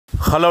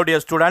Hello dear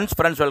students,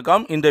 friends,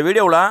 welcome. இந்த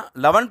வீடியோவில்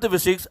 11th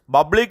physics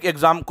public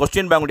exam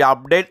question bank உடைய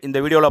update இந்த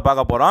வீடியோவில்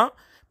பார்க்க போகிறோம்.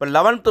 இப்போ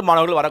 11th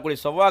மாணவர்கள் வரக்கூடிய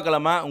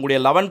செவ்வாய்க்கிழமை உங்களுடைய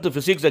 11th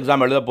physics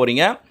exam எழுத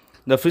போகிறீங்க.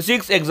 இந்த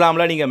physics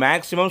examல நீங்கள்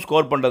மேக்ஸிமம்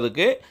ஸ்கோர்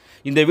பண்ணுறதுக்கு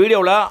இந்த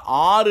வீடியோவில்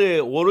 6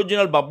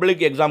 original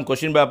public exam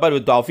question paper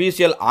with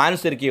official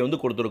answer key வந்து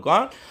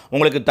கொடுத்துருக்கோம்.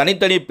 உங்களுக்கு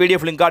தனித்தனி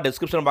பிடிஎஃப் லிங்காக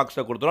டிஸ்கிரிப்ஷன்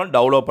பாக்ஸில் கொடுத்துருவோம்,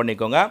 டவுன்லோட்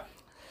பண்ணிக்கோங்க.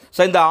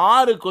 ஸோ இந்த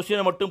 6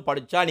 கொஸ்டினை மட்டும்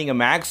படித்தா நீங்கள்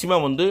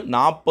மேக்ஸிமம் வந்து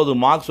 40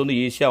 மார்க்ஸ் வந்து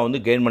ஈஸியாக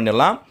வந்து கெயின்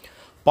பண்ணிடலாம்.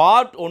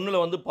 பார்ட் 1ல்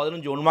வந்து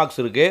 15 1 மார்க்ஸ்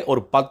இருக்குது.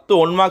 ஒரு 10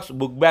 1 மார்க்ஸ்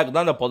புக் பேக்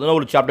தான் இந்த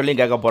 11 சாப்டர்லையும்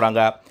கேட்க போகிறாங்க.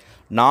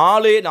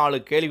 4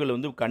 கேள்விகள்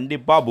வந்து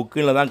கண்டிப்பாக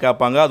புக்கில் தான்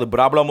கேட்பாங்க. அது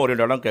ப்ராப்ளம்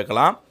ஓரியன்டாக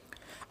கேட்கலாம்.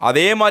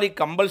 அதே மாதிரி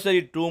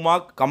கம்பல்சரி 2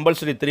 மார்க்,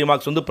 கம்பல்சரி 3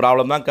 மார்க்ஸ் வந்து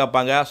ப்ராப்ளம் தான்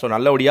கேட்பாங்க. ஸோ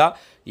நல்லபடியாக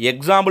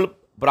எக்ஸாம்பிள்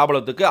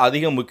ப்ராப்ளத்துக்கு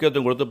அதிக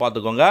முக்கியத்துவம் கொடுத்து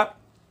பார்த்துக்கோங்க.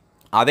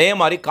 அதே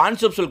மாதிரி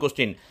கான்செப்சுவல்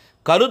கொஸ்டின்,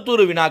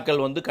 கருத்துரு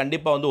வினாக்கள் வந்து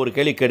கண்டிப்பாக வந்து ஒரு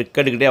கேள்வி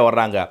கேட்டுக்கிட்டே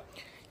வர்றாங்க.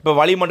 இப்போ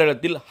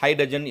வளிமண்டலத்தில்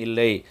ஹைட்ரஜன்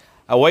இல்லை,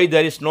 Y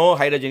there is no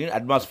hydrogen in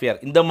atmosphere,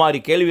 இந்த மாதிரி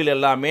கேள்விகள்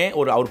எல்லாமே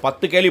ஒரு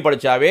 10 கேள்வி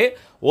படித்தாவே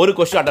ஒரு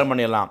கொஸ்டின் அட்டன்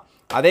பண்ணிடலாம்.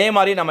 அதே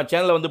மாதிரி நம்ம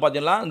சேனலில் வந்து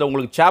பார்த்தீங்கன்னா இந்த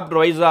உங்களுக்கு chapter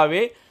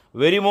வைஸாகவே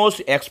very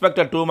most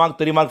expected 2 mark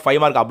 3 mark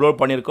 5 mark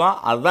upload பண்ணியிருக்கோம்.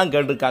 அதுதான்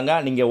கேட்டிருக்காங்க.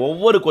 நீங்கள்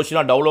ஒவ்வொரு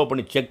கொஸ்டினாக டவுன்லோட்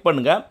பண்ணி செக்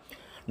பண்ணுங்கள்.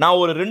 நான்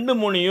ஒரு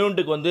 2-3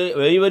 யூனிட்டுக்கு வந்து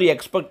வெரி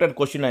எக்ஸ்பெக்டட்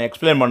கொஸ்டின் நான்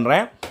எக்ஸ்பிளைன்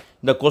பண்ணுறேன்.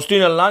 இந்த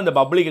கொஸ்டின் எல்லாம் இந்த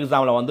பப்ளிக்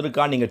எக்ஸாமில்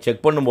வந்திருக்கான்னு நீங்கள்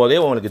செக் பண்ணும்போதே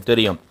உங்களுக்கு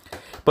தெரியும்.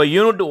 இப்போ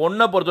யூனிட்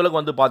 1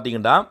 பொறுத்தளவுக்கு வந்து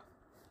பார்த்தீங்கன்னா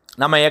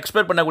நம்ம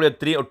எக்ஸ்பெக்ட் பண்ணக்கூடிய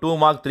 2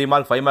 மார்க் 3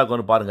 மார்க் 5 மார்க்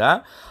வந்து பாருங்கள்.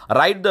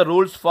 Right the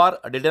rules for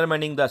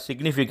determining the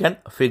significant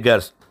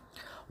figures,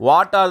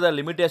 what are the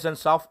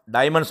limitations of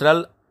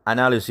dimensional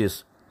analysis,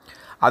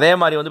 அதே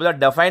மாதிரி வந்து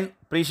define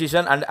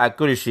ப்ரீசிஷன் and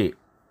accuracy,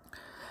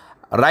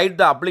 right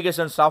the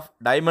applications of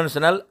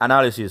dimensional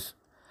analysis,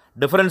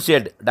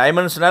 differentiate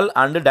dimensional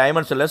and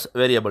dimensionless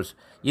variables.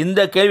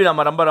 இந்த கேள்வி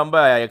நம்ம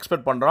ரொம்ப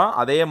expect பண்ணுறோம்.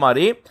 அதே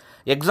மாதிரி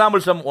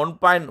example some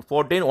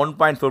 1.14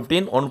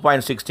 1.15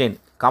 1.16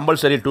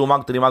 compulsory 2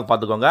 mark 3 mark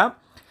பார்த்துக்கோங்க.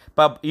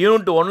 இப்போ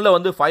யூனிட் 1ல்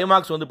வந்து 5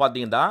 மார்க்ஸ் வந்து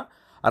பார்த்தீங்கன்னா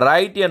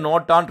right a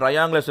note on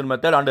triangulation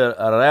method and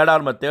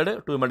radar method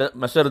to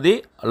measure the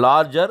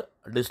larger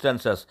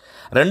distances.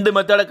 2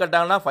 மெத்தடை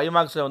கேட்டாங்கன்னா 5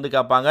 மார்க்ஸில் வந்து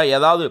கேட்பாங்க.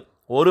 ஏதாவது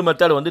ஒரு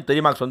மெத்தட் வந்து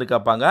 3 மார்க்ஸ் வந்து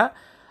கேட்பாங்க.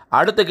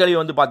 அடுத்த கேள்வி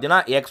வந்து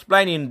பார்த்தீங்கன்னா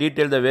explain in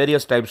detail the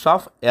various types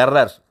of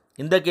errors,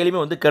 இந்த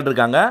கேள்வியும் வந்து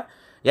கேட்டிருக்காங்க.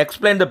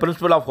 Explain the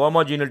principal of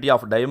homogeneity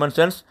of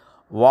dimensions,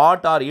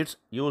 what are it's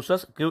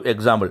uses, give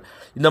example.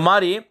 இந்த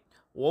மாதிரி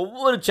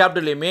ஒவ்வொரு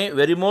சாப்டர்லேயுமே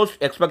வெரி மோஸ்ட்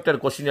எக்ஸ்பெக்டட்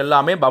கொஸ்டின்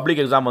எல்லாமே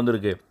பப்ளிக் எக்ஸாம்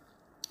வந்திருக்கு.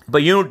 இப்போ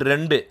யூனிட்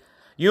 2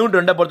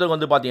 பொறுத்தவரைக்கும்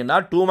வந்து பார்த்தீங்கன்னா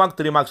 2 மார்க்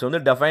 3 மார்க்ஸ்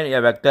வந்து define a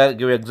vector,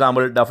 give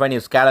example, define a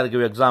scalar,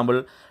 give example,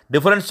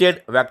 differentiate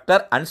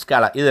vector and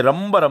scalar. இது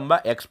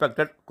ரொம்ப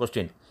எக்ஸ்பெக்டட்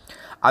கொஸ்டின்.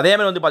 அதே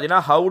மாதிரி வந்து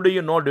பார்த்தீங்கன்னா how to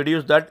you know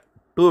deduce that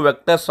 2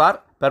 vectors R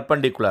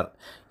perpendicular,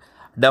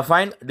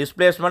 define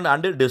displacement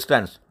and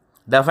distance,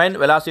 define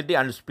velocity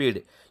and speed.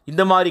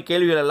 இந்த மாதிரி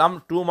கேள்விகள் எல்லாம்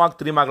 2 மார்க்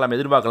 3 மார்க் நம்ம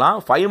எதிர்பார்க்கலாம்.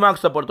 5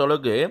 மார்க்ஸை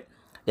பொறுத்தளவுக்கு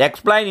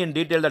explain in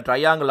detail the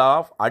triangle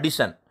of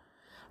addition,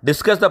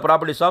 discuss the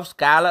properties of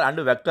scalar and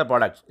vector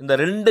products. இந்த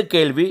 2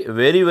 கேள்வி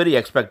very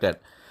expected.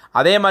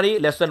 அதே மாதிரி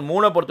லெசன்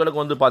 3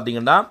 பொறுத்தளவுக்கு வந்து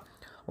பார்த்திங்கன்னா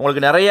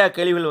உங்களுக்கு நிறைய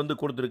கேள்விகள் வந்து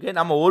கொடுத்துருக்கு.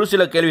 நம்ம ஒரு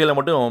சில கேள்விகளை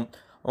மட்டும்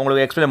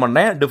உங்களுக்கு எக்ஸ்பிளைன்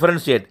பண்ணேன்.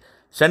 Differentiate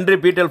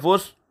centripetal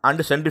force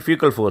and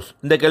centrifugal force,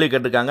 இந்த கேள்வி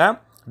கேட்டிருக்காங்க.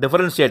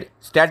 Differentiate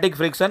static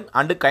friction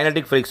and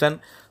kinetic friction,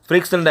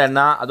 friction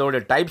என்ன,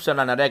 அதோடைய டைப்ஸ்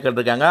என்ன, நிறையா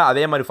கேட்டிருக்காங்க.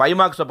 அதே மாதிரி 5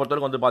 மார்க்ஸை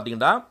பொறுத்தவரைக்கும் வந்து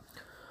பார்த்தீங்கன்னா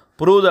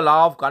prove the law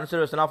of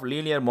conservation of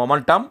linear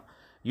momentum,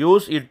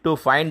 use it to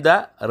find the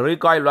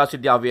recoil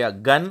velocity of a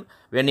gun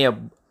when a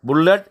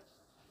bullet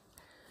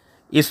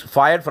is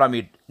fired from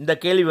it. இந்த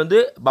கேள்வி வந்து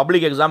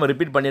பப்ளிக் எக்ஸாம்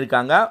ரிப்பீட்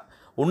பண்ணியிருக்காங்க.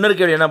 இன்னொரு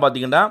கேள்வி என்ன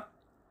பார்த்தீங்கன்னா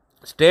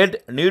state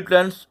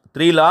Newton's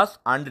 3 laws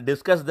and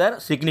discuss Dhar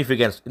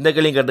significance, இந்த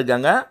கேள்வி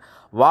கேட்டிருக்காங்க.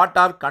 What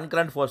are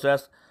concurrent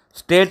forces,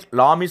 state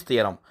Lami's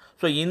theorem.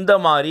 So இந்த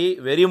மாதிரி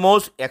வெரி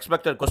மோஸ்ட்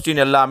எக்ஸ்பெக்டட்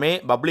கொஸ்டின் எல்லாமே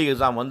பப்ளிக்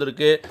எக்ஸாம்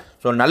வந்திருக்கு.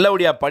 ஸோ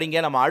நல்லபடியாக படிங்க.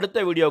 நம்ம அடுத்த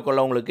வீடியோக்குள்ள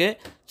உங்களுக்கு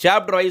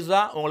சாப்டர்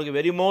வைஸாக உங்களுக்கு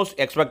very most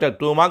expected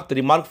 2 mark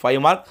 3 mark 5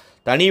 mark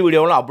தனி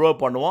வீடியோவில் அப்லோட்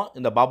பண்ணுவோம்.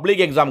 இந்த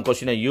பப்ளிக் எக்ஸாம்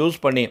கொஸ்டினை யூஸ்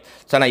பண்ணி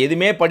சார் நான்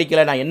எதுவுமே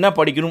படிக்கலை, நான் என்ன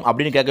படிக்கணும்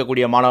அப்படின்னு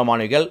கேட்கக்கூடிய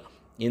மாணவிகள்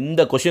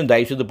இந்த கொஸ்டின்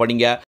தயவுசெய்து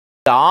படிங்க.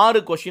 இந்த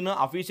 6 கொஸ்டினும்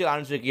அஃபீஷியல்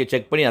ஆன்சருக்கு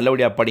செக் பண்ணி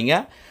நல்லபடியாக படிங்க.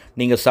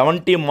 நீங்கள்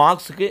 70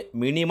 மார்க்ஸுக்கு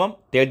மினிமம்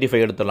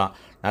 35 எடுத்துடலாம்.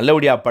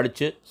 நல்லபடியாக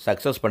படித்து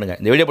சக்ஸஸ் பண்ணுங்கள்.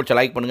 இந்த வீடியோ பிடிச்ச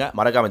லைக் பண்ணுங்கள்,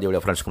 மறக்காம இந்த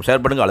வீடியோ ஃப்ரெண்ட்ஸ்க்கும்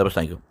ஷேர் பண்ணுங்கள். அவ்வளோ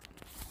தேங்க்யூ.